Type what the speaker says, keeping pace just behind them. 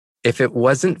if it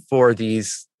wasn't for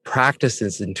these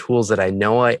practices and tools that I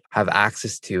know I have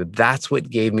access to, that's what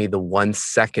gave me the 1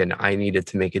 second I needed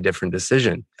to make a different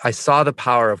decision. I saw the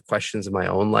power of questions in my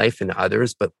own life and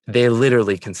others, but they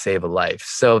literally can save a life.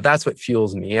 So that's what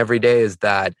fuels me every day, is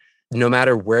that no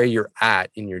matter where you're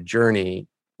at in your journey,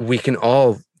 we can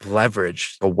all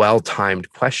leverage a well-timed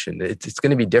question. It's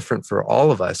going to be different for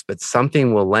all of us, but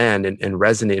something will land and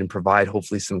resonate and provide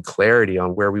hopefully some clarity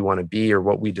on where we want to be or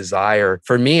what we desire.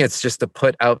 For me, it's just to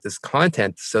put out this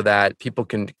content so that people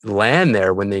can land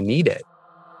there when they need it.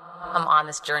 Come on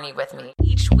this journey with me.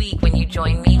 Each week when you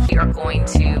join me, we are going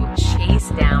to chase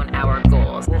down our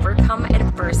goals, overcome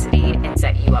adversity, and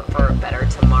set you up for a better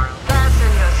tomorrow.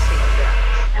 Fasten your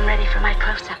seatbelts. I'm ready for my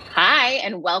close-up. Hi,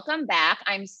 and welcome back.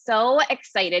 I'm so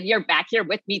excited you're back here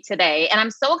with me today. And I'm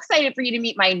so excited for you to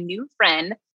meet my new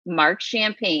friend, Marc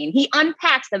Champagne. He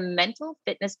unpacks the mental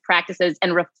fitness practices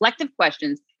and reflective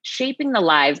questions shaping the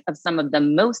lives of some of the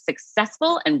most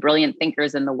successful and brilliant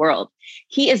thinkers in the world.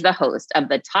 He is the host of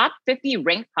the top 50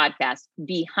 ranked podcast,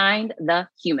 Behind the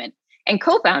Human, and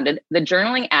co-founded the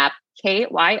journaling app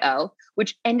KYO,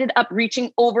 which ended up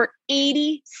reaching over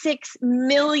 86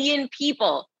 million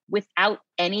people without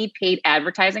any paid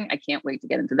advertising. I can't wait to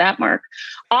get into that, Marc.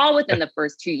 All within the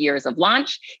first 2 years of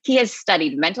launch. He has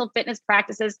studied mental fitness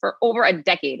practices for over a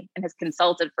decade and has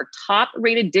consulted for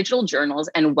top-rated digital journals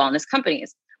and wellness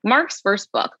companies. Marc's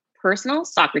first book, Personal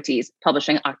Socrates,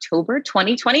 publishing October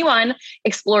 2021,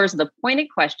 explores the pointed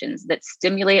questions that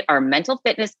stimulate our mental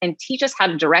fitness and teach us how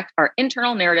to direct our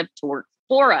internal narrative to work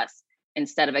for us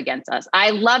instead of against us. I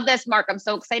love this, Marc. I'm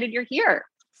so excited you're here.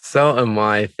 So am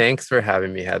I. Thanks for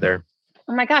having me, Heather.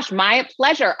 Oh my gosh, my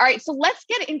pleasure. All right, so let's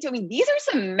get into it. These are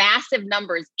some massive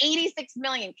numbers, 86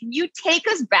 million. Can you take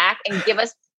us back and give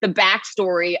us the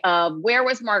backstory of where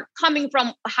was Marc coming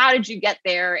from? How did you get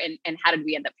there? And how did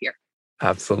we end up here?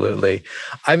 Absolutely.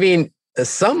 I mean,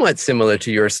 somewhat similar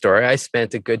to your story, I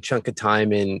spent a good chunk of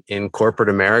time in corporate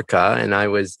America, and I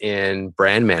was in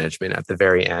brand management at the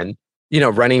very end.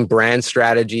 Running brand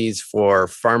strategies for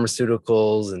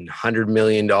pharmaceuticals and $100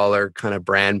 million kind of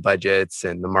brand budgets,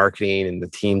 and the marketing and the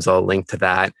teams all linked to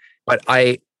that. But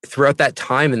throughout that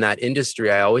time in that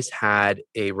industry, I always had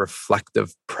a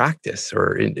reflective practice,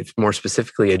 or more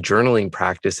specifically, a journaling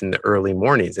practice in the early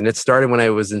mornings. And it started when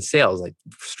I was in sales, like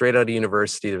straight out of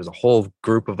university. There was a whole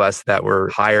group of us that were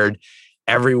hired.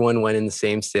 Everyone went in the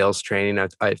same sales training.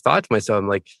 I thought to myself, I'm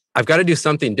like, I've got to do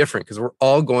something different because we're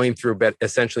all going through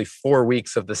essentially 4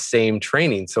 weeks of the same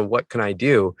training. So what can I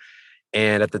do?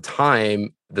 And at the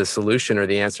time, the solution or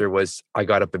the answer was I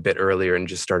got up a bit earlier and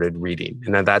just started reading.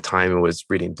 And at that time, it was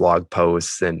reading blog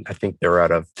posts. And I think they were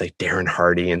out of like Darren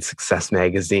Hardy and Success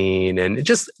Magazine and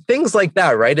just things like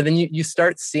that, right? And then you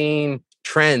start seeing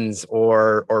trends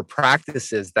or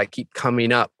practices that keep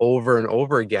coming up over and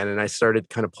over again. And I started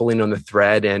kind of pulling on the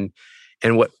thread. And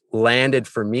what landed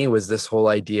for me was this whole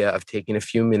idea of taking a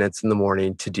few minutes in the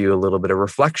morning to do a little bit of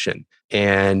reflection.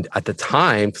 And at the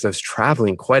time, because I was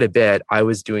traveling quite a bit, I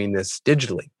was doing this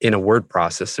digitally in a word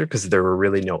processor because there were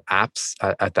really no apps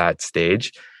at that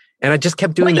stage. And I just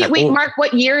kept doing that. Wait, Marc,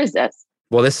 what year is this?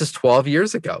 Well, this is 12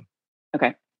 years ago.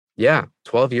 Okay. Yeah,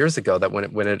 12 years ago that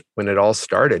when it all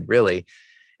started, really.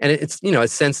 And it's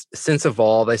since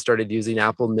evolved. I started using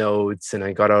Apple Notes and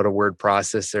I got out of word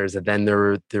processors, and then there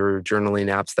were journaling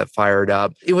apps that fired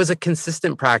up. It was a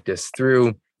consistent practice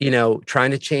through,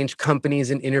 trying to change companies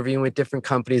and interviewing with different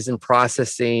companies and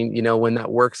processing, when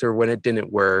that works or when it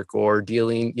didn't work, or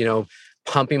dealing,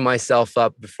 pumping myself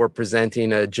up before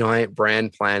presenting a giant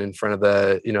brand plan in front of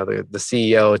the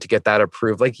CEO to get that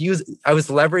approved. I was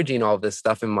leveraging all this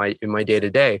stuff in my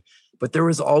day-to-day, but there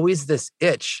was always this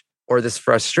itch or this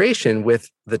frustration with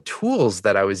the tools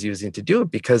that I was using to do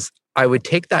it, because I would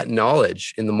take that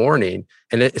knowledge in the morning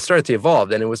and it started to evolve.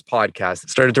 Then it was podcasts,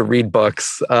 started to read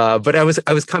books. But I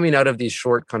was coming out of these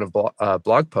short kind of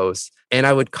blog posts, and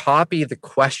I would copy the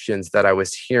questions that I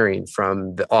was hearing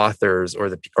from the authors or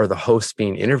the hosts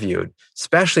being interviewed,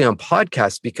 especially on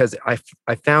podcasts, because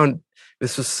I found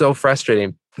this was so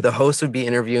frustrating. The host would be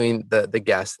interviewing the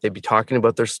guests. They'd be talking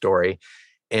about their story.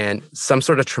 And some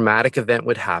sort of traumatic event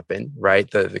would happen,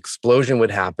 right? The explosion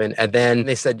would happen. And then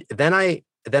they said, then I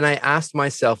asked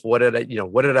myself, what did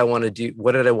I want to do?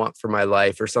 What did I want for my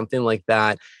life or something like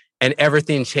that? And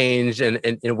everything changed and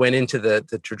it went into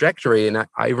the trajectory. And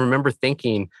I remember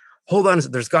thinking, hold on,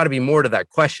 there's got to be more to that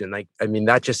question.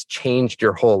 That just changed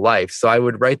your whole life. So I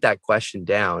would write that question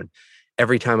down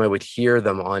every time I would hear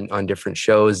them on different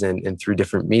shows and through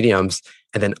different mediums.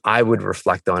 And then I would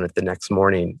reflect on it the next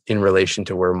morning in relation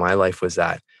to where my life was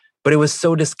at. But it was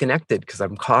so disconnected because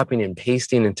I'm copying and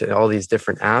pasting into all these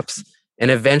different apps.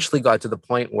 and eventually got to the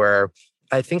point where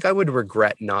I think I would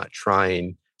regret not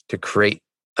trying to create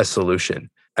a solution.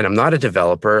 And I'm not a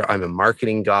developer. I'm a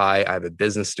marketing guy. I have a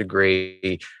business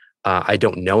degree. I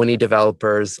don't know any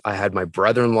developers. I had my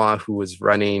brother-in-law who was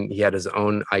he had his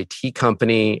own IT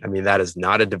company. I mean, that is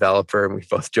not a developer. And we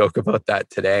both joke about that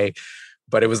today,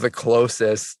 but it was the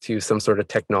closest to some sort of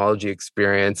technology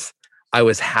experience. I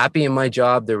was happy in my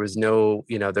job. There was no,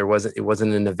 it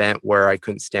wasn't an event where I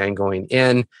couldn't stand going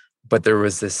in, but there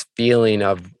was this feeling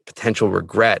of potential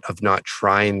regret of not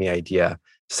trying the idea.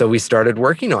 So we started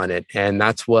working on it. And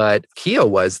that's what Kio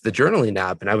was, the journaling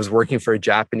app. And I was working for a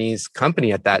Japanese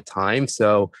company at that time.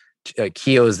 So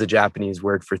Kio is the Japanese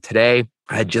word for today.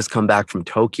 I had just come back from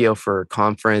Tokyo for a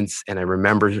conference. And I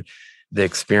remember the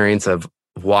experience of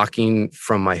walking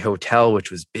from my hotel,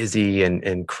 which was busy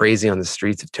and crazy on the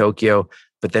streets of Tokyo,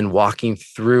 but then walking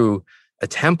through a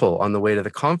temple on the way to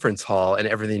the conference hall and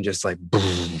everything just like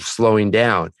boom, slowing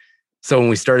down. So when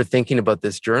we started thinking about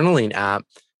this journaling app,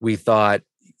 we thought,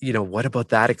 what about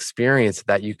that experience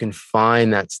that you can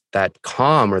find that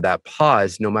calm or that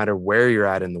pause no matter where you're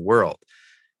at in the world?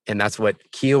 And that's what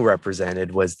Keo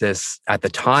represented. Was this, at the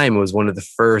time, it was one of the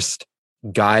first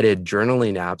guided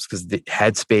journaling apps, because the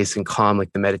Headspace and Calm,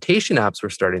 like the meditation apps, were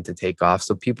starting to take off.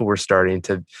 So people were starting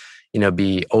to,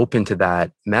 be open to that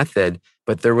method.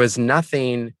 But there was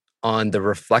nothing on the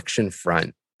reflection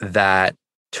front that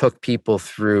took people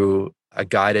through a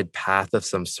guided path of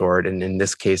some sort. And in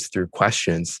this case, through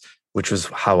questions, which was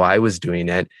how I was doing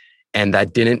it. And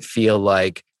that didn't feel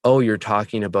like, oh, you're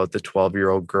talking about the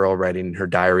 12-year-old girl writing her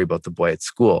diary about the boy at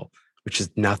school, which is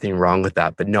nothing wrong with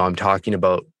that. But no, I'm talking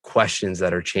about questions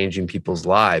that are changing people's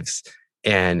lives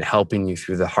and helping you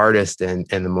through the hardest and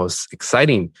the most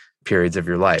exciting periods of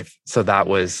your life. So that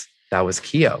was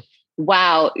Keo.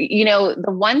 Wow. The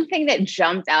one thing that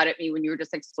jumped out at me when you were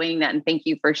just explaining that, and thank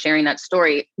you for sharing that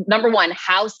story. Number one,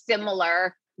 how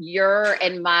similar your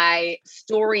and my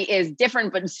story is,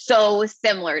 different, but so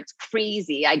similar. It's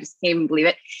crazy. I just can't even believe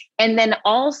it. And then I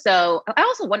also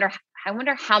wonder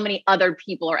how many other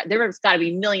people there's got to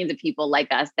be millions of people like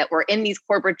us that were in these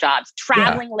corporate jobs,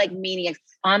 traveling like maniacs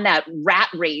on that rat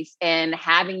race and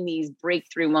having these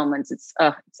breakthrough moments. It's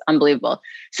unbelievable.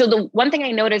 So the one thing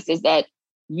I noticed is that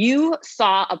you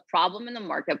saw a problem in the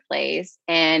marketplace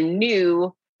and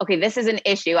knew, okay, this is an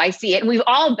issue. I see it. And we've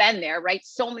all been there, right?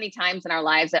 So many times in our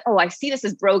lives that, I see this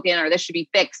is broken or this should be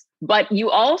fixed. But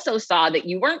you also saw that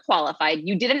you weren't qualified.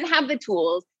 You didn't have the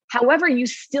tools. However, you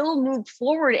still moved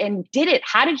forward and did it.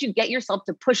 How did you get yourself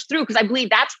to push through? Because I believe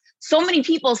that's so many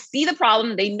people see the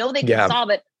problem. They know they can solve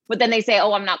it, but then they say,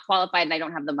 I'm not qualified and I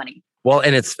don't have the money. Well,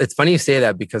 and it's funny you say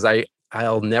that, because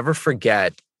I'll never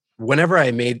forget whenever I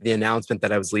made the announcement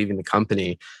that I was leaving the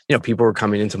company, people were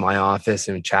coming into my office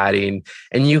and chatting,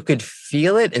 and you could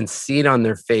feel it and see it on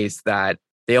their face that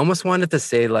they almost wanted to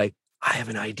say, like, I have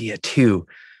an idea too,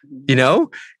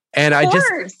 And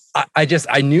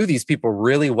I knew these people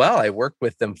really well. I worked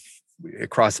with them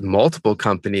across multiple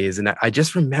companies, and I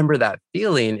just remember that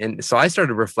feeling. And so I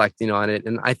started reflecting on it.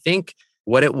 And I think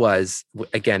what it was,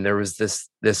 again, there was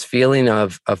this feeling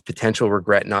of potential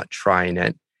regret not trying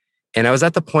it. And I was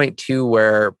at the point too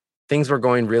where things were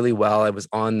going really well. I was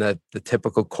on the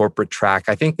typical corporate track.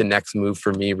 I think the next move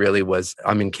for me really was,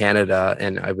 I'm in Canada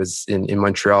and I was in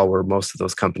Montreal, where most of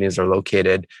those companies are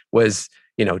located, was,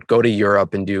 go to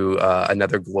Europe and do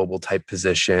another global type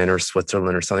position, or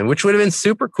Switzerland or something, which would have been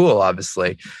super cool,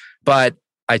 obviously. But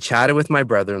I chatted with my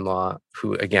brother-in-law,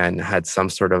 who again had some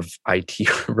sort of IT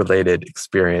related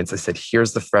experience. I said,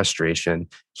 here's the frustration.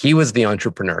 He was the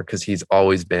entrepreneur because he's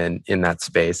always been in that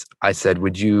space. I said,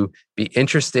 would you be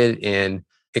interested in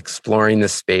exploring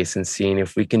this space and seeing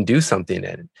if we can do something in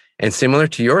it? And similar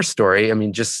to your story, I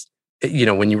mean, just,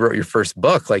 when you wrote your first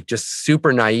book, like just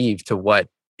super naive to what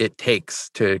it takes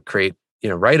to create,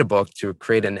 write a book, to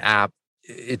create an app.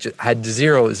 It just had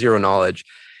zero knowledge.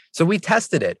 So we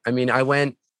tested it. I mean, I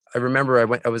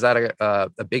was at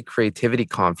a big creativity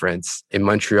conference in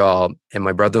Montreal, and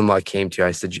my brother-in-law came to.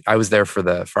 I said, I was there for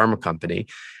the pharma company,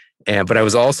 but I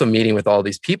was also meeting with all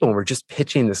these people, and we're just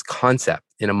pitching this concept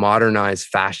in a modernized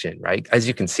fashion, right? As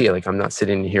you can see, like, I'm not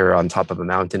sitting here on top of a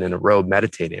mountain in a robe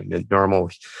meditating. I'm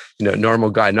a normal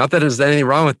guy. Not that there's anything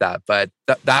wrong with that, but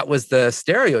that was the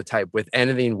stereotype with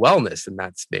anything wellness in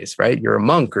that space, right? You're a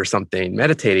monk or something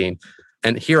meditating.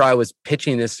 And here I was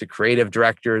pitching this to creative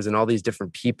directors and all these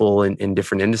different people in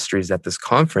different industries at this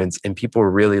conference, and people were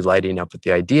really lighting up with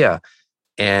the idea.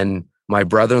 And my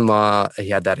brother-in-law, he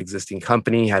had that existing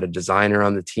company, had a designer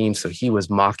on the team. So he was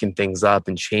mocking things up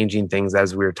and changing things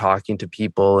as we were talking to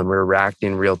people, and we were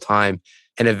reacting in real time.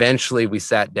 And eventually we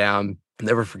sat down I'll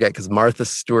never forget, because Martha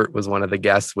Stewart was one of the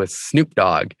guests with Snoop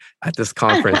Dogg at this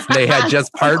conference. They had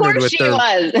just partnered with their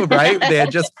right. They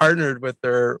had just partnered with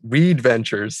their weed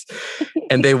ventures,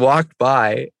 and they walked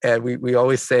by. And we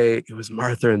always say it was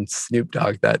Martha and Snoop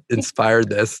Dogg that inspired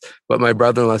this. But my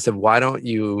brother-in-law said, "Why don't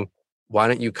you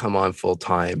come on full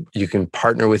time? You can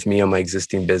partner with me on my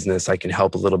existing business. I can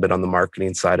help a little bit on the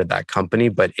marketing side of that company,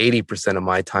 but 80% of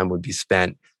my time would be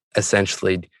spent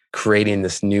essentially creating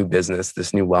this new business,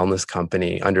 this new wellness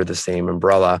company under the same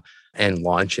umbrella and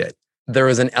launch it." There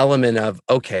was an element of,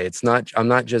 okay, I'm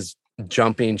not just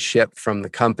jumping ship from the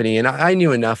company. And I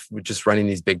knew enough with just running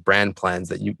these big brand plans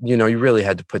that you really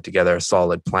had to put together a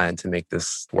solid plan to make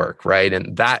this work, right?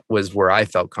 And that was where I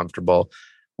felt comfortable.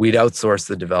 We'd outsource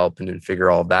the development and figure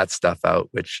all that stuff out,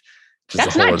 which is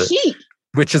that's not cheap.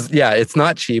 Which is, it's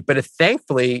not cheap, but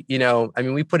thankfully,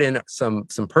 we put in some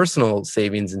personal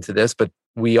savings into this, but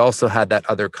we also had that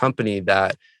other company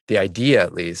that the idea,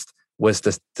 at least, was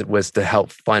to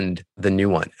help fund the new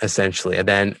one, essentially. And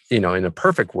then, in a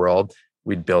perfect world,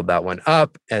 we'd build that one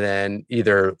up and then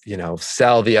either,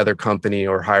 sell the other company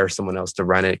or hire someone else to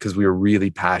run it, because we were really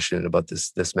passionate about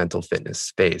this mental fitness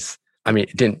space.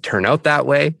 It didn't turn out that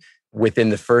way. Within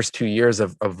the first 2 years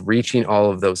of reaching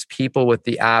all of those people with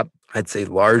the app, I'd say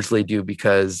largely due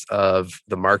because of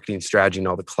the marketing strategy and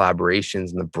all the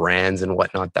collaborations and the brands and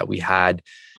whatnot that we had.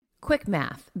 Quick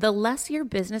math. The less your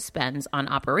business spends on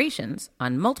operations,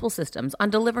 on multiple systems, on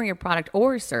delivering your product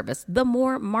or service, the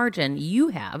more margin you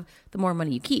have, the more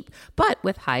money you keep. But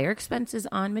with higher expenses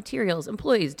on materials,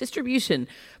 employees, distribution,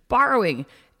 borrowing,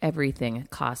 everything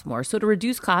costs more. So to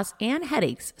reduce costs and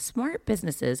headaches, smart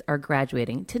businesses are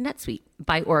graduating to NetSuite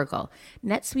by Oracle.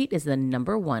 NetSuite is the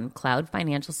 #1 cloud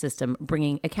financial system,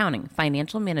 bringing accounting,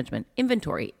 financial management,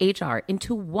 inventory, HR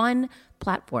into one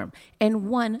platform and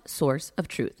one source of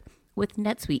truth. With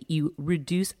NetSuite, you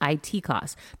reduce IT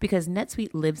costs because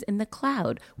NetSuite lives in the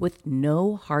cloud with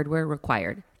no hardware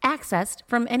required, accessed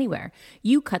from anywhere.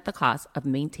 You cut the cost of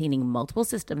maintaining multiple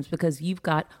systems because you've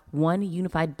got one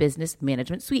unified business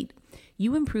management suite.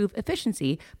 You improve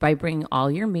efficiency by bringing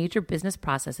all your major business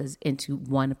processes into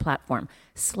one platform,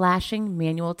 slashing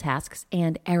manual tasks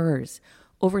and errors.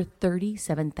 Over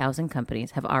 37,000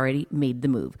 companies have already made the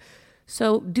move.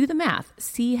 So do the math.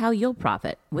 See how you'll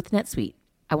profit with NetSuite.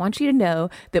 I want you to know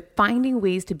that finding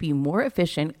ways to be more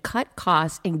efficient, cut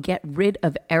costs, and get rid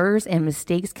of errors and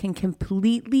mistakes can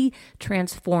completely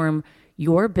transform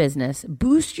your business,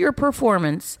 boost your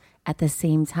performance at the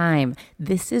same time.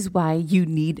 This is why you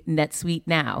need NetSuite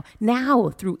now.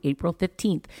 Now through April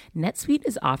 15th, NetSuite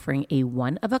is offering a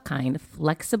one-of-a-kind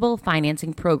flexible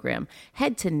financing program.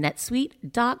 Head to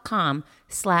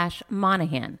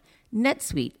netsuite.com/Monahan.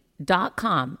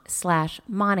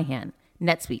 netsuite.com/Monahan.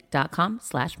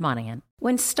 netsuite.com/Monahan.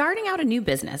 When starting out a new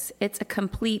business, it's a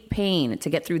complete pain to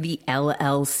get through the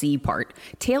LLC part.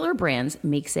 Taylor Brands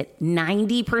makes it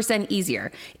 90%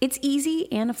 easier. It's easy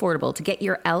and affordable to get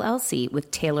your LLC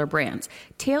with Taylor Brands.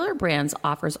 Taylor Brands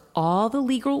offers all the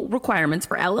legal requirements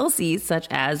for LLCs, such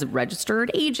as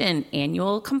registered agent,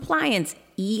 annual compliance,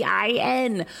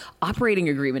 EIN, operating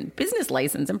agreement, business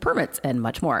license, and permits, and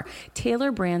much more.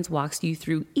 Taylor Brands walks you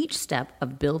through each step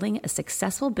of building a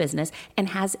successful business and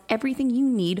has everything you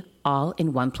need all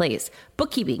in one place.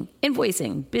 Bookkeeping,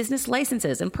 invoicing, business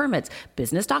licenses and permits,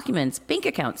 business documents, bank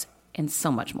accounts, and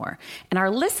so much more. And our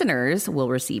listeners will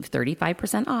receive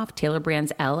 35% off Taylor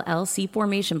Brands LLC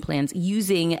formation plans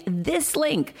using this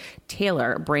link,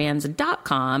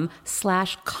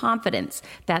 taylorbrands.com/confidence.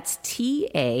 That's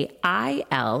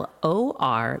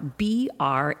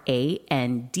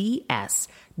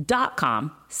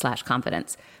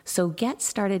TAILORBRANDS.com/confidence. So get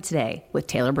started today with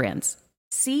Taylor Brands.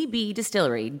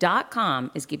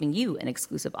 CBDistillery.com is giving you an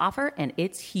exclusive offer, and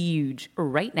it's huge.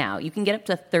 Right now, you can get up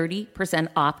to 30%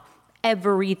 off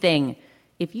everything.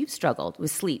 If you've struggled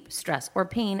with sleep, stress, or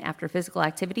pain after physical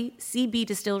activity,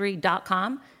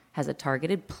 CBDistillery.com has a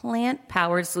targeted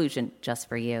plant-powered solution just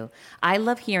for you. I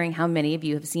love hearing how many of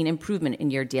you have seen improvement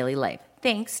in your daily life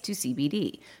thanks to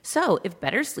CBD. So if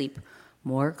better sleep,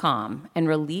 more calm, and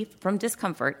relief from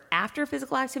discomfort after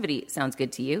physical activity sounds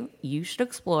good to you, you should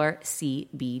explore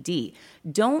CBD.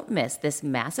 Don't miss this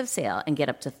massive sale and get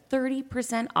up to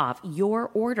 30% off your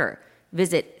order.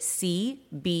 Visit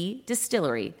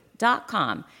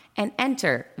cbdistillery.com and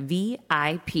enter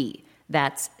VIP.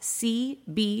 That's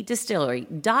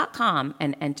cbdistillery.com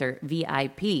and enter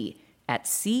VIP at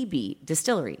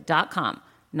cbdistillery.com.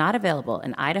 Not available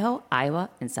in Idaho, Iowa,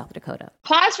 and South Dakota.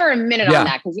 Pause for a minute on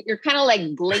that, because you're kind of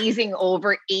like glazing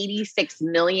over 86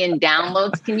 million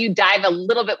downloads. Can you dive a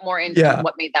little bit more into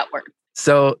what made that work?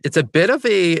 So it's a bit of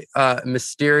a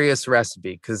mysterious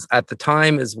recipe because at the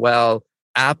time as well,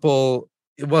 Apple,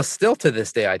 well, still to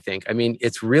this day, I think, I mean,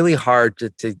 it's really hard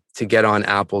to get on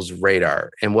Apple's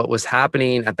radar. And what was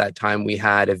happening at that time, we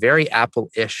had a very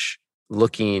Apple-ish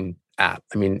looking app.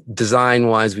 I mean,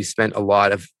 design-wise, we spent a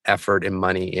lot of effort and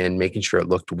money in making sure it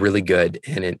looked really good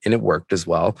and it worked as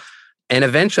well. And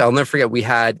eventually, I'll never forget, we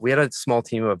had a small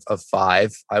team of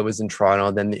 5. I was in Toronto.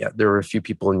 Then there were a few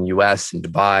people in the US and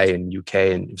Dubai and UK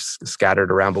and scattered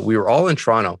around. But we were all in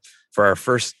Toronto for our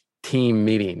first team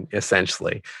meeting,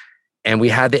 essentially. And we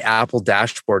had the Apple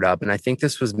dashboard up. And I think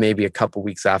this was maybe a couple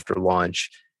weeks after launch.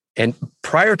 And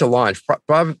prior to launch,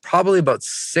 probably about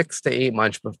 6 to 8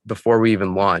 months before we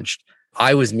even launched,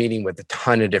 I was meeting with a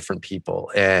ton of different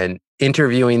people and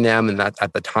interviewing them. And that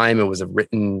at the time, it was a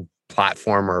written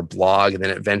platform or a blog, and then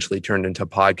it eventually turned into a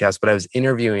podcast. But I was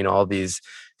interviewing all these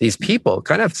people,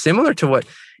 kind of similar to what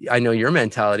I know your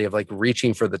mentality of like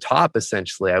reaching for the top,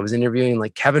 essentially. I was interviewing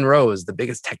like Kevin Rose, the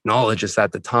biggest technologist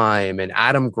at the time, and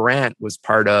Adam Grant was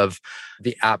part of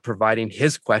the app providing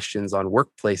his questions on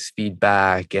workplace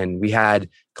feedback. And we had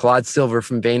Claude Silver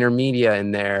from VaynerMedia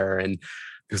in there. And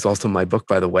it was also my book,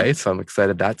 by the way. So I'm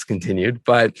excited that's continued.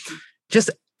 But just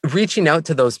reaching out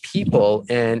to those people.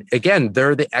 And again,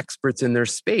 they're the experts in their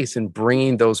space and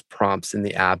bringing those prompts in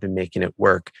the app and making it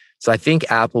work. So I think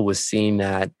Apple was seeing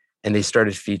that and they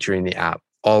started featuring the app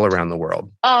all around the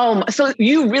world. So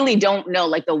you really don't know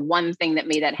like the one thing that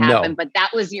made that happen, No. but that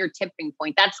was your tipping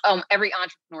point. That's every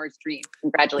entrepreneur's dream.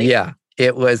 Congratulations. Yeah,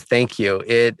 it was. Thank you.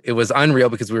 It was unreal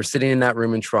because we were sitting in that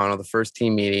room in Toronto, the first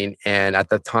team meeting. And at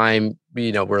the time,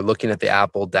 we're looking at the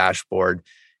Apple dashboard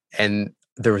and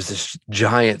there was this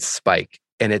giant spike,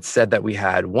 and it said that we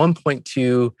had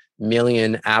 1.2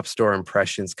 million App Store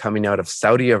impressions coming out of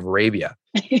Saudi Arabia.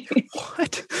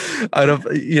 What?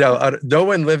 No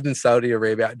one lived in Saudi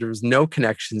Arabia. There was no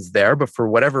connections there, but for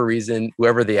whatever reason,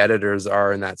 whoever the editors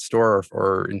are in that store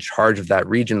or in charge of that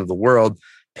region of the world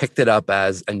picked it up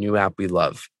as a new app we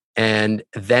love. And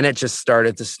then it just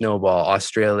started to snowball.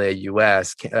 Australia,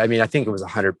 US. I mean, I think it was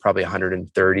probably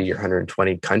 130 or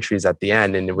 120 countries at the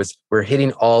end. And we're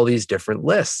hitting all these different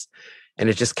lists. And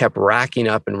it just kept racking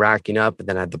up. And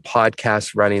then I had the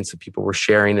podcast running, so people were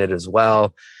sharing it as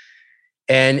well.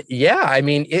 And yeah, I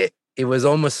mean, it was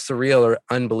almost surreal or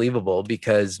unbelievable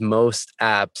because most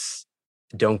apps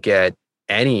don't get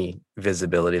any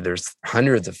visibility. There's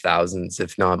hundreds of thousands,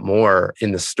 if not more,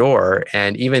 in the store.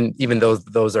 And even though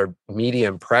those are media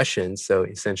impressions, so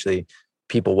essentially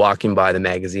people walking by the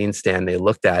magazine stand, they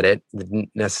looked at it, didn't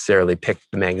necessarily pick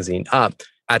the magazine up.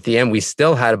 At the end, we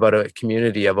still had about a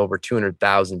community of over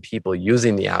 200,000 people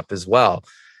using the app as well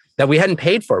that we hadn't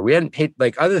paid for. We hadn't paid,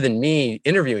 like, other than me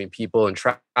interviewing people and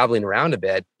traveling around a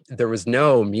bit, there was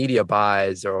no media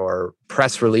buys or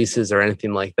press releases or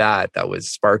anything like that was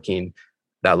sparking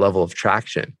that level of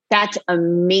traction. That's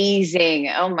amazing.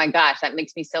 Oh my gosh, that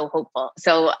makes me so hopeful.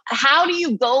 So how do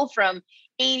you go from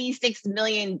 86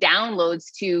 million downloads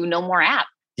to no more app?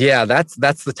 Yeah, that's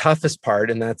the toughest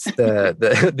part. And that's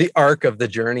the arc of the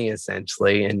journey,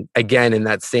 essentially. And again, in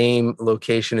that same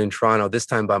location in Toronto, this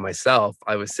time by myself,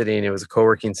 I was sitting, it was a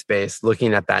co-working space,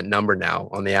 looking at that number now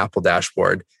on the Apple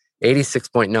dashboard,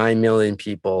 86.9 million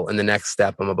people. And the next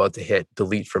step, I'm about to hit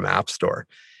delete from App Store.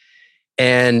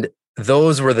 And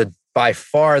those were by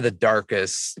far the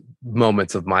darkest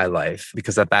moments of my life,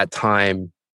 because at that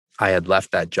time I had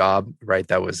left that job, right?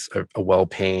 That was a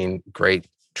well-paying, great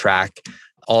track.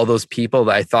 All those people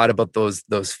that I thought about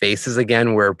those faces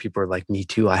again, where people are like, me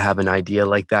too, I have an idea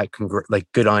like that. Like,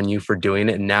 good on you for doing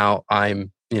it. And now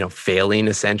I'm, failing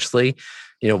essentially.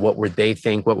 What would they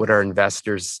think? What would our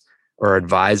investors or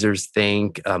advisors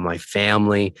think? My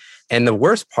family. And the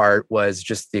worst part was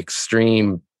just the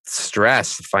extreme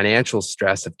stress, financial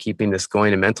stress of keeping this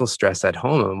going, and mental stress at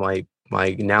home. I'm like,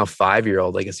 my now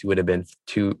 5-year-old, I guess he would have been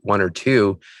 1 or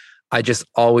 2. I just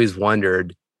always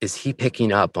wondered, is he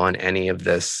picking up on any of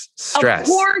this stress?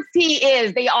 Of course he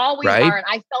is. They always right? are. And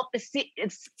I felt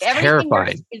it's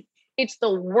terrifying. It's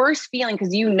the worst feeling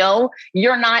because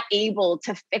you're not able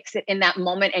to fix it in that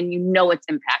moment, and it's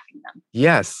impacting them.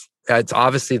 Yes. It's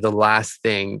obviously the last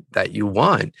thing that you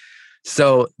want.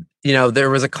 So, there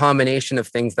was a combination of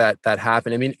things that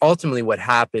happened. I mean, ultimately what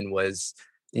happened was,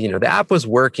 the app was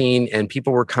working and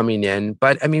people were coming in,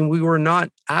 but I mean, we were not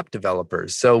app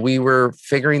developers. So we were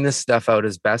figuring this stuff out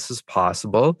as best as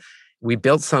possible. We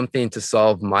built something to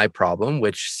solve my problem,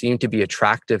 which seemed to be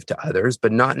attractive to others,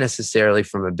 but not necessarily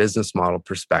from a business model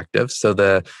perspective. So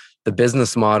the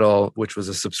business model, which was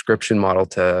a subscription model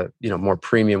to, more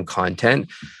premium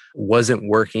content, wasn't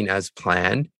working as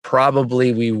planned.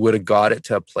 Probably we would have got it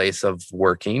to a place of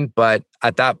working. But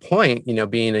at that point,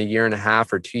 being a year and a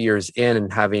half or 2 years in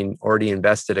and having already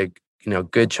invested a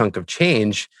good chunk of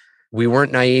change, we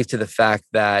weren't naive to the fact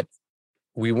that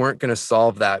we weren't going to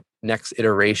solve that next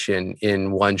iteration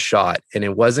in one shot. And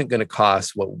it wasn't going to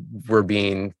cost what we're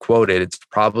being quoted. It's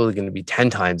probably going to be 10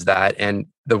 times that. And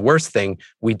the worst thing,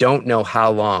 we don't know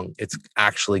how long it's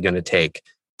actually going to take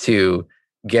to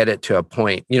get it to a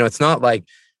point. It's not like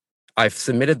I've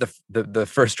submitted the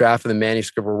first draft of the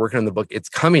manuscript. We're working on the book. It's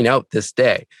coming out this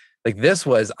day. Like this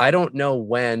was, I don't know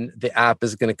when the app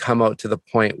is going to come out to the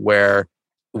point where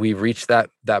we've reached that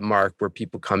mark where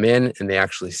people come in and they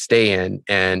actually stay in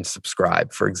and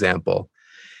subscribe, for example.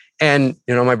 And,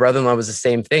 my brother-in-law was the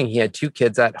same thing. He had 2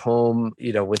 kids at home,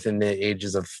 within the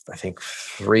ages of, I think,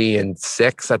 3 and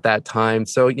 6 at that time.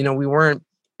 So, we weren't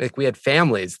like, we had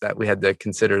families that we had to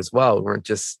consider as well. We weren't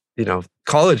just,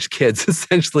 college kids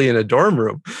essentially in a dorm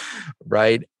room,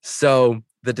 right? So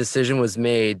the decision was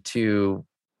made to,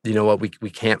 we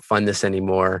can't fund this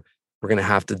anymore. We're going to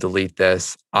have to delete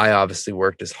this. I obviously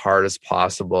worked as hard as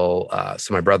possible.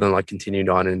 So my brother-in-law continued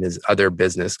on in his other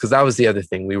business, because that was the other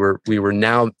thing. We were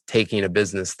now taking a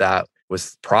business that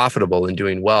was profitable and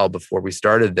doing well before we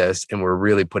started this, and we're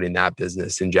really putting that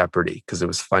business in jeopardy because it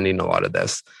was funding a lot of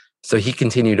this. So he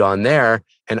continued on there,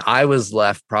 and I was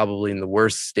left probably in the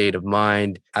worst state of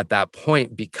mind at that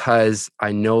point because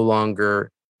I no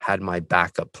longer had my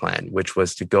backup plan, which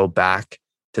was to go back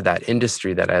to that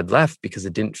industry that I had left because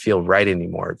it didn't feel right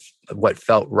anymore. What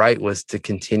felt right was to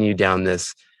continue down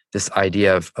this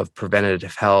idea of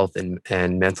preventative health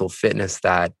and mental fitness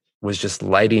that was just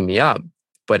lighting me up.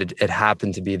 But it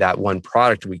happened to be that one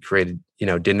product we created,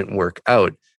 didn't work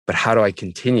out. But how do I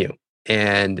continue?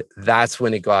 And that's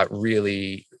when it got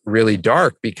really, really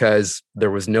dark because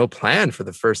there was no plan for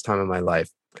the first time in my life.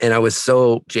 And I was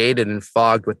so jaded and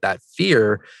fogged with that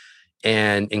fear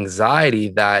and anxiety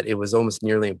that it was almost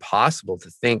nearly impossible to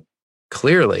think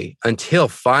clearly until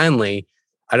finally,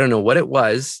 I don't know what it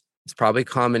was. It's probably a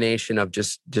combination of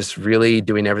just really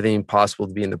doing everything possible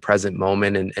to be in the present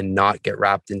moment and not get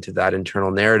wrapped into that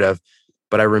internal narrative.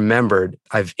 But I remembered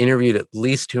I've interviewed at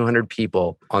least 200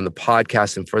 people on the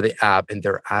podcast and for the app, and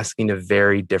they're asking a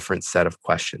very different set of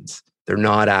questions. They're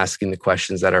not asking the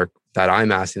questions that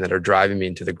I'm asking that are driving me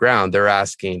into the ground. They're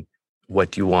asking,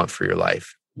 what do you want for your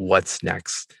life? What's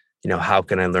next? How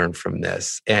can I learn from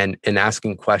this? And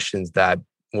asking questions that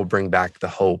will bring back the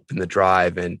hope and the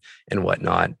drive and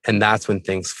whatnot. And that's when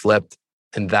things flipped.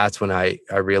 And that's when I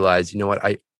realized, what,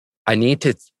 I need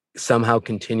to somehow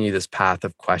continue this path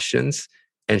of questions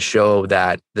and show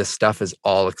that this stuff is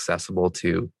all accessible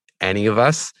to any of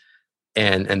us.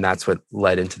 And that's what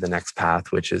led into the next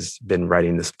path, which has been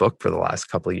writing this book for the last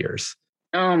couple of years.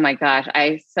 Oh my gosh.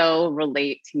 I so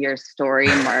relate to your story,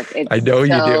 Mark. It's I know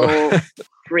you do.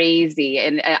 Crazy.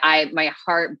 And my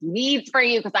heart bleeds for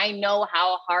you because I know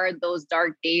how hard those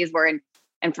dark days were.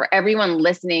 And for everyone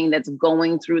listening that's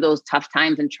going through those tough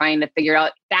times and trying to figure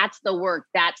out, that's the work,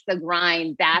 that's the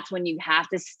grind, that's when you have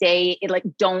to stay,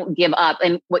 don't give up.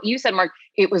 And what you said, Mark,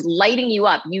 it was lighting you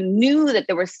up. You knew that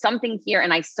there was something here.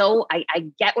 And I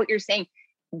get what you're saying,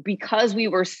 because we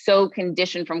were so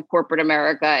conditioned from corporate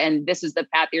America, and this is the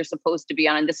path you're supposed to be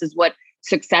on, and this is what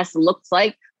success looks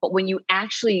like. But when you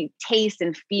actually taste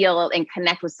and feel and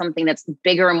connect with something that's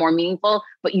bigger and more meaningful,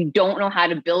 but you don't know how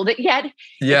to build it yet,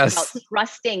 yes, it's about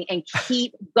trusting and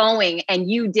keep going. And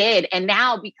you did. And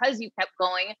now, because you kept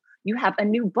going, you have a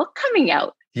new book coming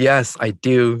out. Yes, I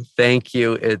do. Thank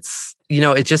you. It's,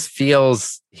 it just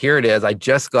feels, here it is. I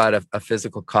just got a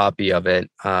physical copy of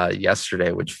it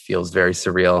yesterday, which feels very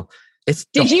surreal.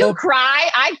 Did you cry?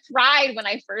 I cried when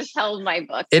I first held my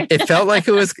book. It felt like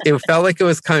it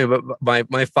was coming, but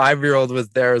my 5-year-old was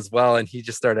there as well, and he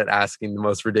just started asking the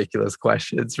most ridiculous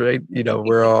questions. Right?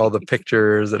 Where are all the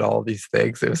pictures and all these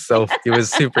things? It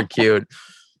was super cute,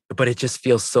 but it just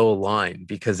feels so aligned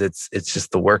because it's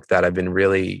just the work that I've been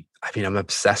really. I'm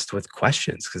obsessed with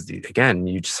questions because, again,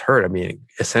 you just heard.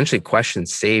 Essentially,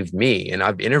 questions saved me, and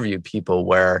I've interviewed people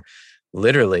where.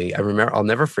 Literally, I remember, I'll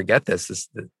never forget this.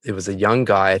 It was a young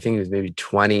guy, I think he was maybe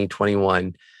 20,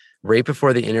 21, right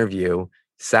before the interview,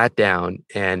 sat down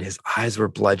and his eyes were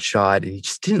bloodshot and he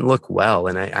just didn't look well.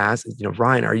 And I asked,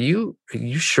 Ryan, are you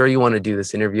sure you want to do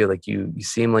this interview? Like you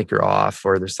seem like you're off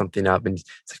or there's something up. And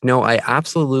it's like, no, I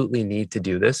absolutely need to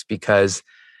do this because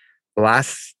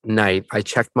last night I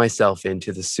checked myself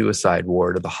into the suicide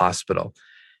ward of the hospital.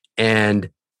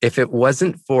 And if it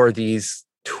wasn't for these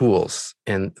tools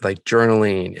and like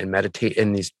journaling and meditate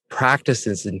and these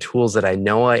practices and tools that I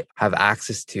know I have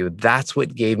access to, that's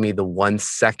what gave me the 1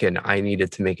 second I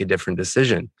needed to make a different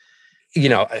decision.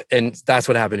 And that's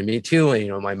what happened to me too.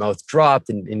 And, my mouth dropped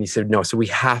and he said, no, so we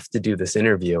have to do this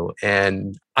interview.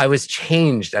 And I was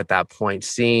changed at that point,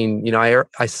 seeing,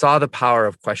 I saw the power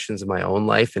of questions in my own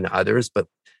life and others, but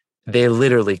they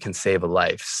literally can save a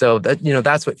life. So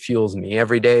that's what fuels me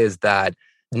every day, is that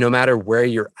no matter where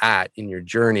you're at in your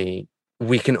journey,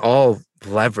 we can all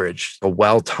leverage a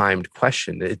well-timed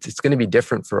question. It's going to be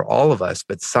different for all of us,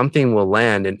 but something will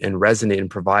land and resonate and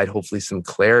provide hopefully some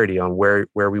clarity on where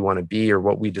we want to be or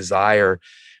what we desire.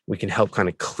 We can help kind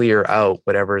of clear out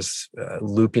whatever's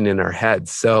looping in our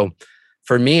heads. So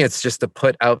for me, it's just to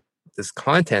put out this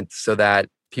content so that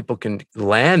people can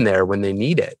land there when they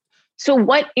need it. So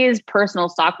what is personal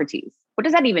Socrates? What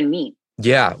does that even mean?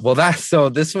 Yeah, well,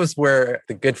 this was where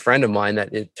the good friend of mine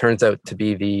that it turns out to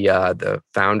be the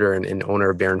founder and owner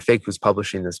of Baron Fake, who's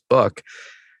publishing this book.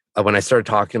 When I started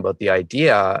talking about the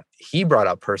idea, he brought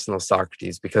up personal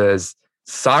Socrates, because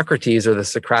Socrates, or the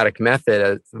Socratic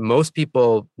method, most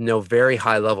people know very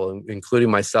high level, including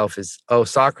myself, is,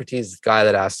 Socrates is the guy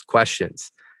that asks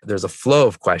questions. There's a flow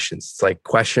of questions. It's like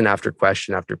question after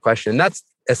question after question. And that's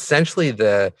essentially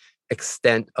the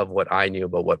extent of what I knew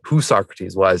about who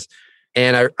Socrates was.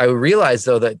 And I realized,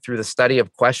 though, that through the study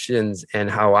of questions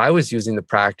and how I was using the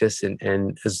practice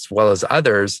and as well as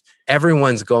others,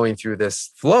 everyone's going through this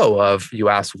flow of, you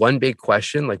ask one big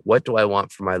question, like, what do I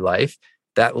want for my life?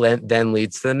 That then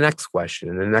leads to the next question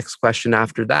and the next question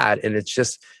after that. And it's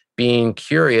just being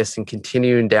curious and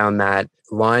continuing down that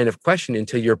line of question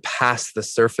until you're past the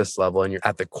surface level and you're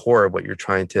at the core of what you're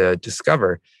trying to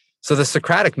discover. So the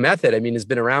Socratic method, has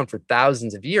been around for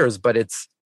thousands of years, but it's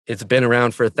been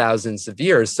around for thousands of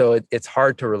years. So it's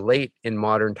hard to relate in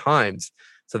modern times.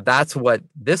 So that's what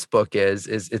this book is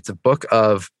it's a book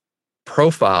of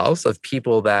profiles of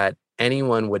people that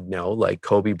anyone would know, like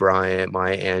Kobe Bryant,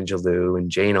 Maya Angelou,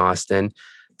 and Jane Austen,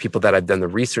 people that I've done the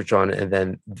research on, and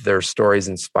then their stories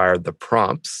inspired the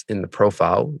prompts in the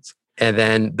profiles. And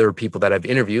then there are people that I've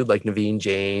interviewed, like Naveen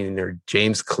Jain or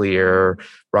James Clear,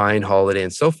 Ryan Holiday,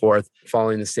 and so forth,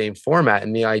 following the same format.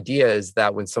 And the idea is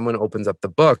that when someone opens up the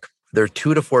book, they're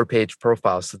 2 to 4 page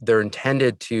profiles. So they're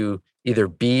intended to either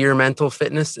be your mental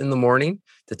fitness in the morning,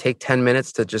 to take 10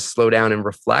 minutes to just slow down and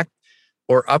reflect,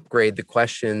 or upgrade the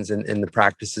questions and the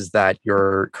practices that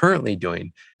you're currently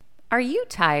doing. Are you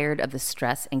tired of the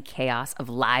stress and chaos of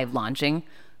live launching?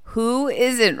 Who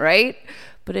isn't, right?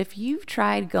 But if you've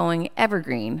tried going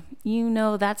evergreen, you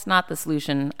know that's not the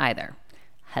solution either.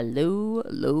 Hello,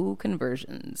 low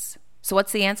conversions. So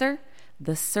what's the answer?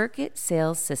 The Circuit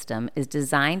Sales System is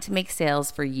designed to make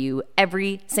sales for you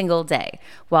every single day,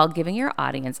 while giving your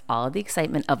audience all of the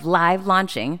excitement of live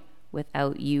launching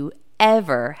without you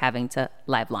ever having to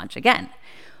live launch again.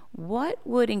 What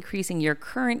would increasing your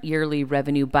current yearly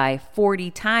revenue by 40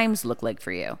 times look like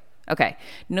for you? Okay,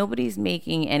 nobody's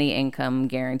making any income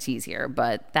guarantees here,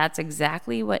 but that's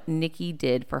exactly what Nikki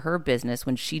did for her business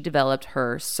when she developed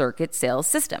her Circuit Sales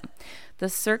System. The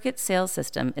Circuit Sales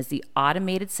System is the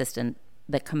automated system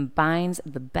that combines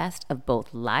the best of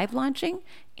both live launching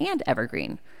and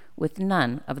evergreen, with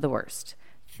none of the worst.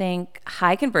 Think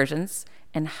high conversions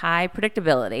and high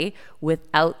predictability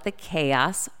without the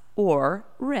chaos or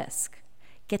risk.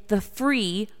 Get the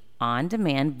free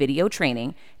on-demand video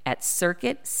training at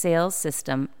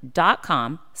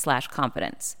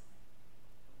circuitsalessystem.com/confidence.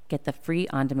 Get the free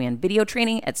on-demand video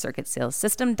training at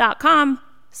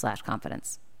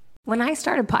circuitsalessystem.com/confidence. When I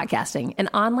started podcasting, an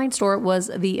online store was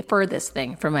the furthest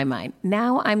thing from my mind.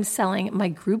 Now I'm selling my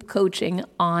group coaching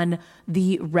on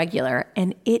the regular,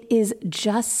 and it is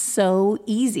just so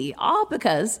easy, all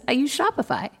because I use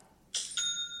Shopify.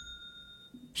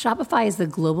 Shopify is the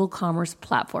global commerce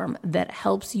platform that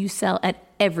helps you sell at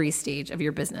every stage of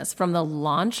your business, from the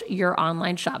launch your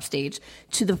online shop stage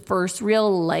to the first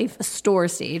real life store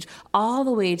stage, all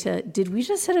the way to, did we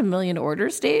just hit 1 million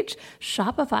orders stage?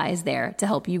 Shopify is there to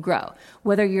help you grow.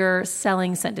 Whether you're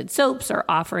selling scented soaps or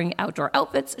offering outdoor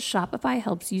outfits, Shopify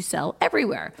helps you sell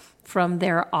everywhere. From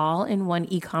their all-in-one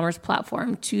e-commerce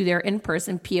platform to their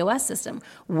in-person POS system,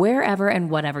 wherever and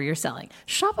whatever you're selling,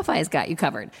 Shopify's got you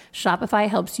covered. Shopify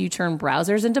helps you turn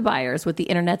browsers into buyers with the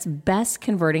internet's best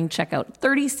converting checkout,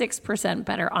 36%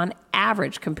 better on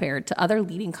average compared to other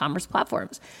leading commerce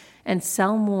platforms. and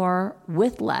sell more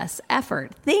with less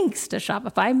effort thanks to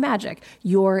Shopify Magic,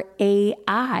 your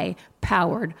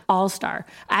AI-powered all-star.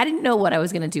 I didn't know what I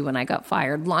was going to do when I got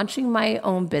fired. Launching my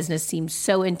own business seemed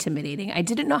so intimidating. I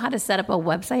didn't know how to set up a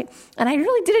website, and I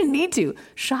really didn't need to.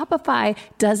 Shopify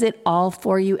does it all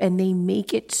for you, and they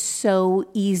make it so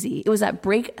easy. It was that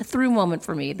breakthrough moment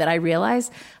for me that I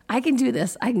realized I can do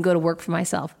this. I can go to work for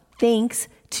myself thanks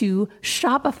to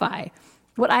Shopify.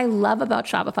 What I love about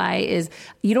Shopify is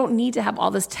you don't need to have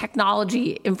all this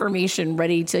technology information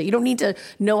you don't need to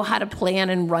know how to plan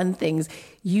and run things.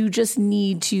 You just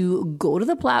need to go to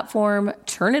the platform,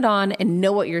 turn it on, and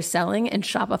know what you're selling, and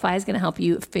Shopify is going to help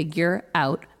you figure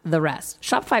out the rest.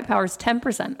 Shopify powers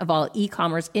 10% of all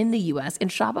e-commerce in the US, and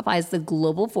Shopify is the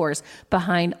global force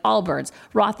behind Allbirds,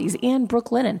 Rothy's, and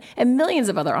Brooklinen, and millions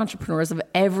of other entrepreneurs of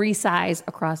every size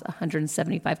across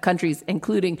 175 countries,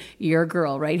 including your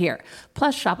girl right here.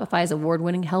 Plus, Shopify's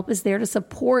award-winning help is there to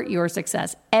support your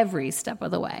success every step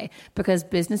of the way, because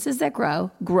businesses that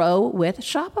grow, grow with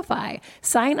Shopify.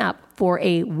 Sign up for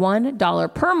a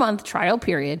 $1 per month trial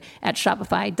period at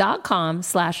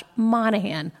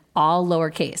shopify.com/Monahan, all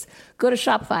lowercase. Go to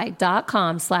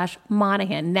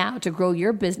shopify.com/Monahan now to grow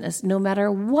your business no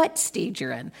matter what stage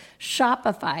you're in.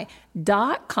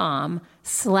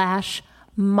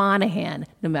 Shopify.com/Monahan.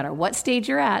 No matter what stage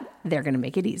you're at, they're going to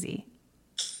make it easy.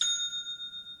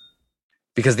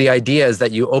 Because the idea is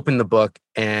that you open the book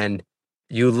and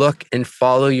you look and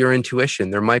follow your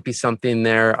intuition. There might be something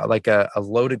there, like a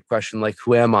loaded question, like,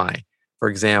 who am I, for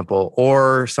example,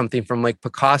 or something from like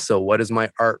Picasso, what is my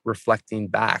art reflecting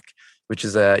back, which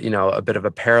is a bit of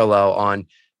a parallel on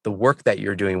the work that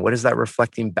you're doing. What is that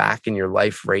reflecting back in your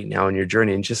life right now in your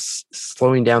journey? And just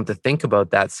slowing down to think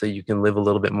about that so you can live a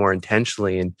little bit more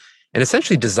intentionally and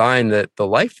essentially design the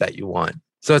life that you want.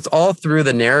 So it's all through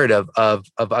the narrative of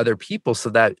other people so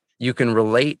that you can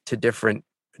relate to different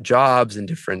jobs and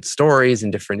different stories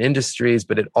and different industries,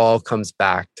 but it all comes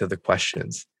back to the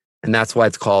questions. And that's why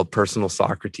it's called Personal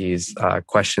Socrates,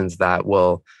 questions that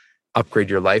will upgrade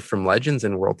your life from legends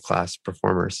and world-class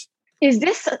performers. Is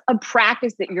this a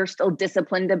practice that you're still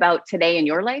disciplined about today in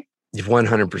your life?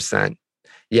 100%.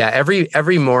 Yeah,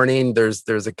 every morning there's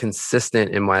a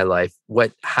consistent in my life.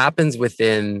 What happens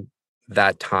within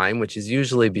that time, which is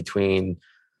usually between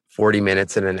 40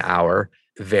 minutes and an hour,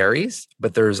 varies,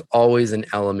 but there's always an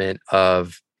element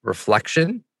of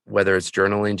reflection, whether it's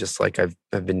journaling, just like I've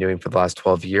been doing for the last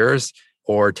 12 years,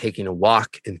 or taking a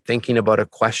walk and thinking about a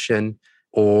question,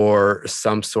 or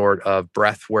some sort of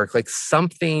breath work, like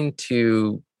something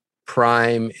to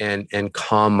prime and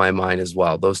calm my mind as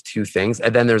well. Those two things.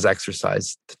 And then there's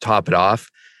exercise to top it off.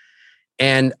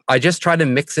 And I just try to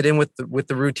mix it in with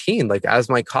the routine. Like as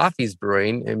my coffee's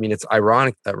brewing, I mean, it's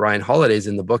ironic that Ryan Holiday's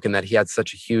in the book and that he had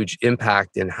such a huge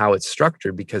impact in how it's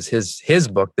structured, because his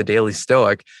book, The Daily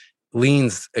Stoic,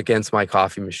 leans against my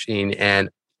coffee machine. And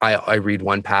I read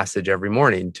one passage every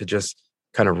morning to just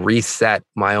kind of reset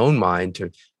my own mind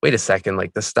to, wait a second,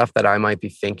 like the stuff that I might be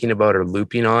thinking about or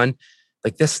looping on,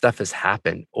 like this stuff has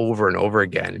happened over and over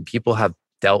again, and people have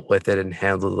dealt with it and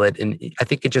handled it. And I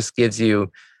think it just gives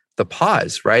you the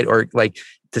pause, right? Or like,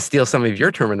 to steal some of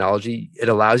your terminology, it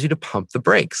allows you to pump the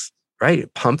brakes,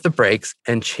 right? Pump the brakes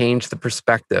and change the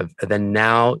perspective. And then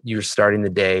now you're starting the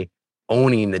day,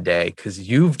 owning the day, because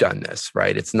you've done this,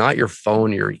 right? It's not your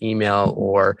phone, your email,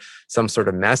 or some sort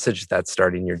of message that's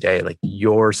starting your day. Like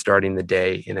you're starting the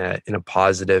day in a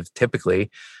positive, typically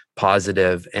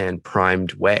positive and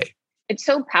primed way. It's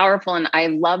so powerful. And I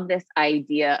love this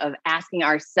idea of asking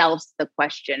ourselves the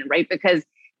question, right? Because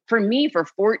for me, for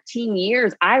 14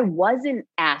 years, I wasn't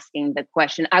asking the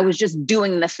question. I was just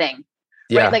doing the thing.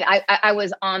 Yeah. Right? Like I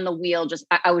was on the wheel,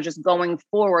 I was just going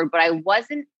forward, but I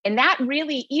wasn't. And that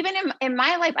really, even in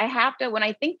my life, I have to, when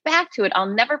I think back to it,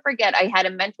 I'll never forget. I had a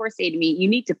mentor say to me, you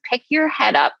need to pick your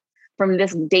head up from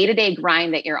this day-to-day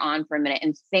grind that you're on for a minute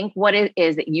and think what it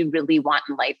is that you really want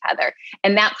in life, Heather.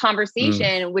 And that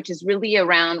conversation, which is really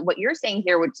around what you're saying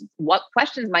here, which what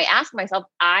questions might I ask myself,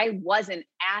 I wasn't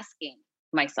asking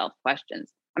myself questions.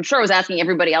 I'm sure I was asking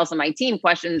everybody else on my team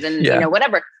questions and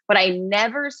whatever, but I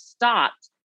never stopped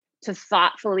to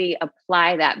thoughtfully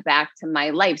apply that back to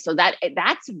my life. So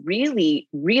that's really,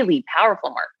 really powerful,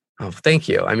 Mark. Oh, thank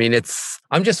you. I mean,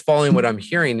 I'm just following what I'm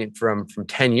hearing from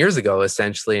 10 years ago,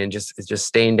 essentially, and just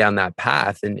staying down that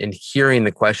path and hearing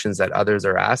the questions that others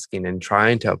are asking and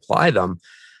trying to apply them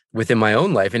within my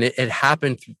own life. And it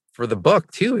happened for the book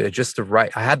too.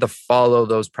 I had to follow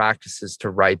those practices to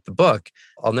write the book.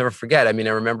 I'll never forget. I mean,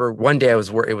 I remember one day it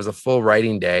was a full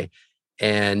writing day,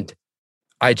 and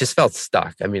I just felt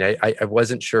stuck. I mean, I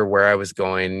wasn't sure where I was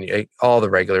going. All the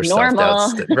regular Normal.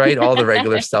 self-doubt, right? All the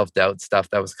regular self-doubt stuff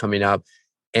that was coming up.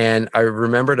 And I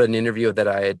remembered an interview that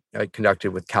I had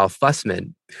conducted with Cal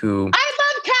Fussman, who I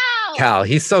love Cal. Cal,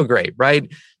 he's so great,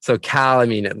 right? So Cal, I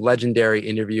mean, a legendary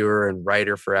interviewer and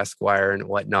writer for Esquire and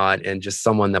whatnot, and just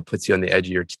someone that puts you on the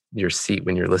edge of your seat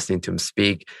when you're listening to him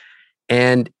speak.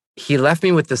 And he left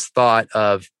me with this thought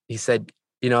of, he said,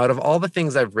 out of all the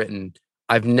things I've written,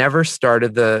 I've never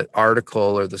started the article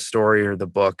or the story or the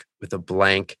book with a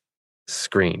blank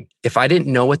screen. If I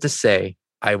didn't know what to say,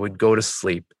 I would go to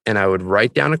sleep and I would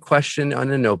write down a question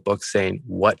on a notebook saying,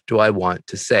 what do I want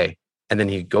to say? And then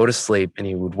he'd go to sleep and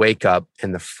he would wake up.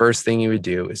 And the first thing he would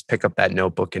do is pick up that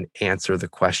notebook and answer the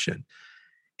question.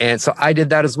 And so I did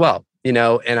that as well, and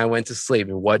I went to sleep.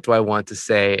 And what do I want to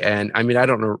say? And I mean, I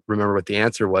don't remember what the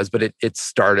answer was, but it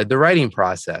started the writing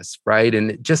process, right?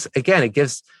 And it just, again, it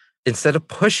gives, instead of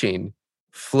pushing,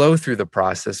 flow through the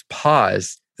process,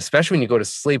 pause, especially when you go to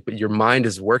sleep, but your mind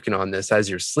is working on this as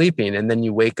you're sleeping. And then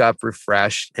you wake up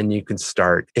refreshed and you can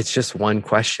start. It's just one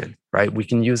question, right? We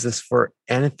can use this for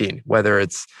anything, whether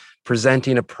it's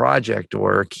presenting a project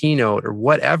or a keynote or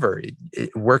whatever.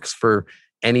 It works for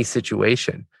any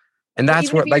situation. And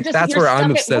that's where, that's where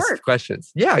I'm obsessed with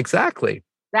questions. Yeah, exactly.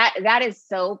 That is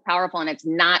so powerful. And it's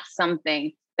not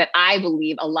something that I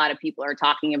believe a lot of people are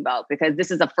talking about, because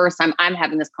this is the first time I'm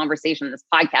having this conversation in this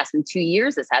podcast. In 2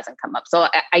 years, this hasn't come up. So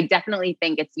I definitely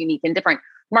think it's unique and different.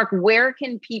 Marc, where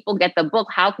can people get the book?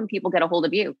 How can people get a hold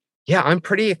of you? Yeah, I'm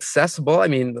pretty accessible. I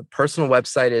mean, the personal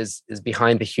website is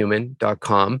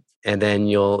behindthehuman.com. And then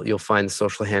you'll find the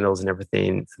social handles and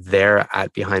everything there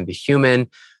at Behind the Human.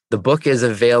 The book is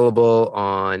available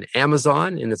on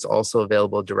Amazon, and it's also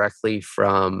available directly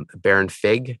from Baron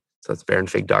Fig. So it's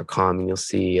baronfig.com, and you'll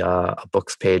see a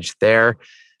books page there.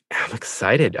 I'm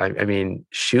excited. I mean,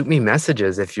 shoot me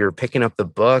messages if you're picking up the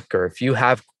book or if you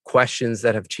have questions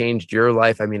that have changed your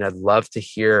life. I mean, I'd love to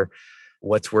hear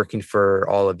what's working for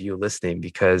all of you listening,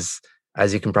 because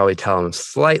as you can probably tell, I'm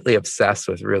slightly obsessed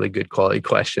with really good quality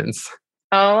questions.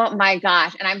 Oh my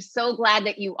gosh. And I'm so glad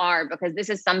that you are, because this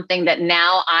is something that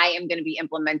now I am going to be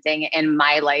implementing in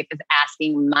my life, is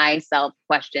asking myself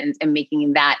questions and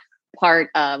making that part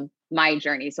of my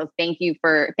journey. So thank you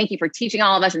for teaching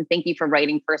all of us, and thank you for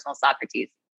writing Personal Socrates.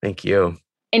 Thank you.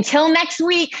 Until next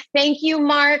week, thank you,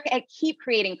 Marc, and keep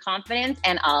creating confidence,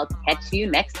 and I'll catch you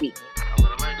next week.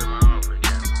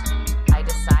 I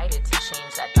decided to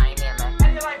change that dynamic.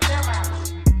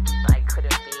 I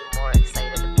couldn't be more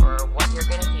excited for what you're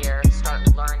going to hear, start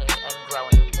learning and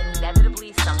growing.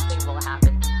 Inevitably, something will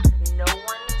happen. No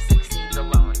one succeeds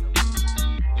alone.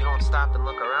 You don't stop and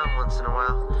look around once in a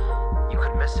while, you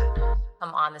could miss it.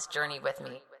 Come on this journey with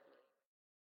me.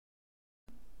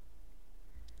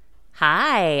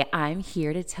 Hi, I'm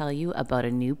here to tell you about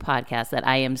a new podcast that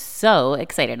I am so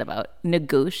excited about,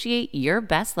 Negotiate Your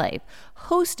Best Life,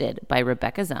 hosted by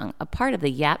Rebecca Zung, a part of the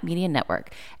Yap Media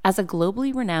Network. As a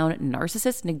globally renowned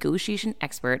narcissist negotiation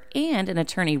expert and an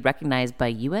attorney recognized by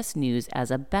U.S. News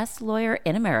as a best lawyer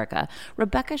in America,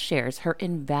 Rebecca shares her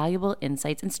invaluable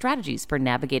insights and strategies for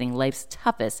navigating life's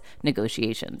toughest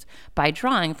negotiations. By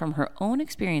drawing from her own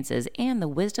experiences and the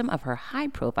wisdom of her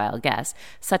high-profile guests,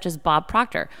 such as Bob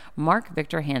Proctor, Mark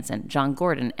Victor Hansen, John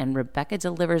Gordon, and Rebecca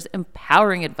delivers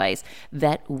empowering advice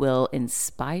that will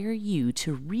inspire you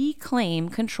to reclaim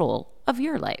control of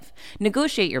your life.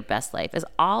 Negotiate Your Best Life is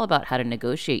all about how to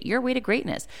negotiate your way to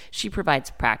greatness. She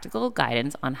provides practical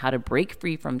guidance on how to break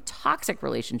free from toxic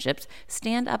relationships,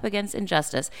 stand up against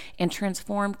injustice, and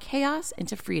transform chaos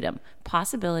into freedom,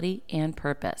 possibility, and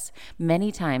purpose.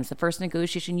 Many times, the first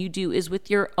negotiation you do is with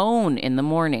your own in the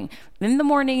morning. In the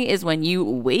morning is when you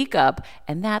wake up,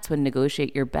 and that's when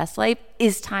Negotiate Your Best Life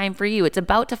is time for you. It's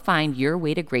about to find your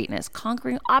way to greatness,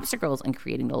 conquering obstacles, and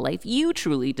creating the life you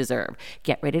truly deserve.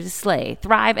 Get ready to slay,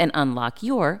 thrive, and unlock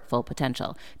your full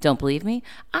potential. Don't believe me?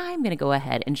 I'm going to go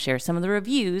ahead and share some of the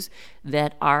reviews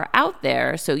that are out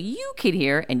there so you can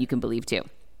hear and you can believe too.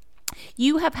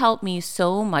 You have helped me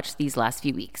so much these last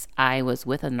few weeks. I was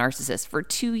with a narcissist for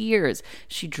 2 years.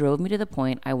 She drove me to the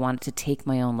point I wanted to take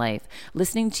my own life.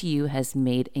 Listening to you has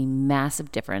made a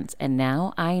massive difference, and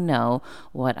now I know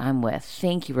what I'm with.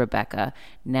 Thank you, Rebecca.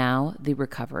 Now the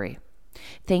recovery.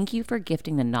 Thank you for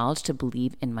gifting the knowledge to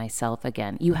believe in myself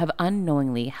again. You have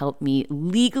unknowingly helped me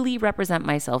legally represent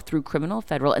myself through criminal,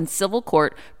 federal, and civil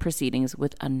court proceedings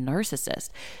with a narcissist.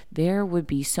 There would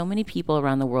be so many people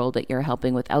around the world that you're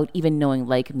helping without even knowing,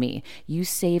 like me. You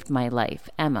saved my life,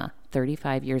 Emma,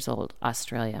 35 years old,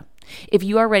 Australia. If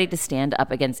you are ready to stand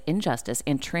up against injustice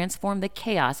and transform the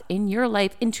chaos in your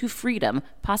life into freedom,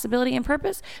 possibility, and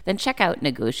purpose, then check out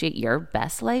Negotiate Your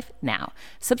Best Life now.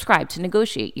 Subscribe to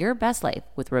Negotiate Your Best Life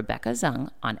with Rebecca Zung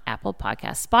on Apple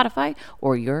Podcasts, Spotify,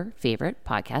 or your favorite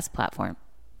podcast platform.